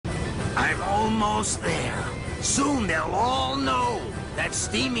Almost there. Soon they'll all know that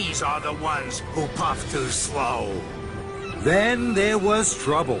steamies are the ones who puff too slow. Then there was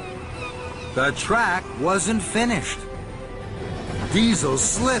trouble. The track wasn't finished. Diesel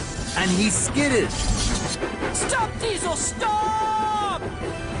slipped and he skidded. Stop, Diesel, stop!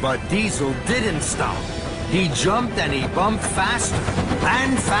 But Diesel didn't stop. He jumped and he bumped faster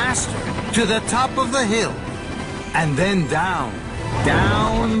and faster to the top of the hill. And then down,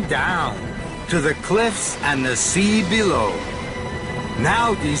 down, down to the cliffs and the sea below.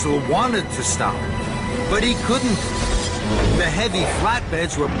 Now Diesel wanted to stop, but he couldn't. The heavy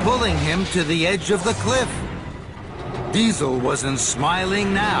flatbeds were pulling him to the edge of the cliff. Diesel wasn't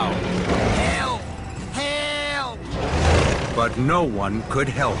smiling now. Help! Help! But no one could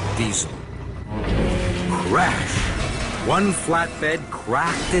help Diesel. Crash! One flatbed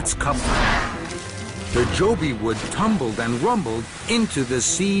cracked its coupler. The Jobi wood tumbled and rumbled into the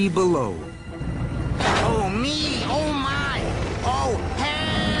sea below. Oh, me! Oh, my! Oh,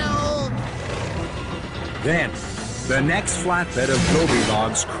 help! Then, the next flatbed of Jobi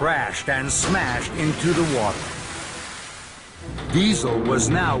logs crashed and smashed into the water. Diesel was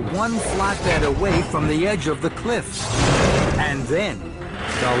now one flatbed away from the edge of the cliff. And then,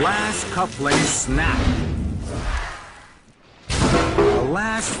 the last coupling snapped. The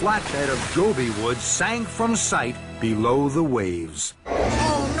last flatbed of Jobi wood sank from sight below the waves.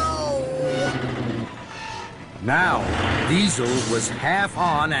 Oh, no! Now, Diesel was half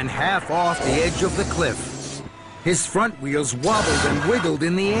on and half off the edge of the cliff. His front wheels wobbled and wiggled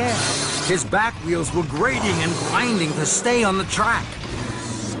in the air. His back wheels were grating and grinding to stay on the track.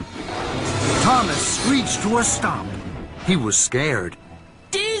 Thomas screeched to a stop. He was scared.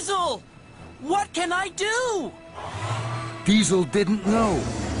 Diesel! What can I do? Diesel didn't know.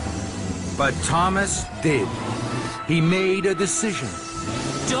 But Thomas did. He made a decision.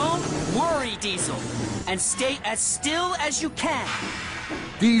 Don't worry, Diesel, and stay as still as you can.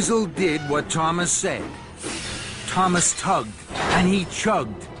 Diesel did what Thomas said. Thomas tugged and he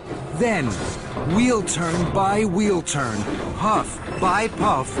chugged. Then, wheel turn by wheel turn, puff by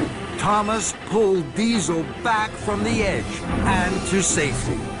puff, Thomas pulled Diesel back from the edge and to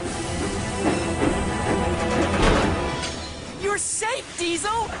safety. You're safe,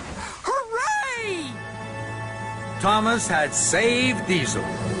 Diesel! Hooray! Thomas had saved Diesel.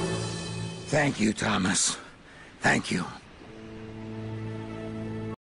 Thank you, Thomas. Thank you.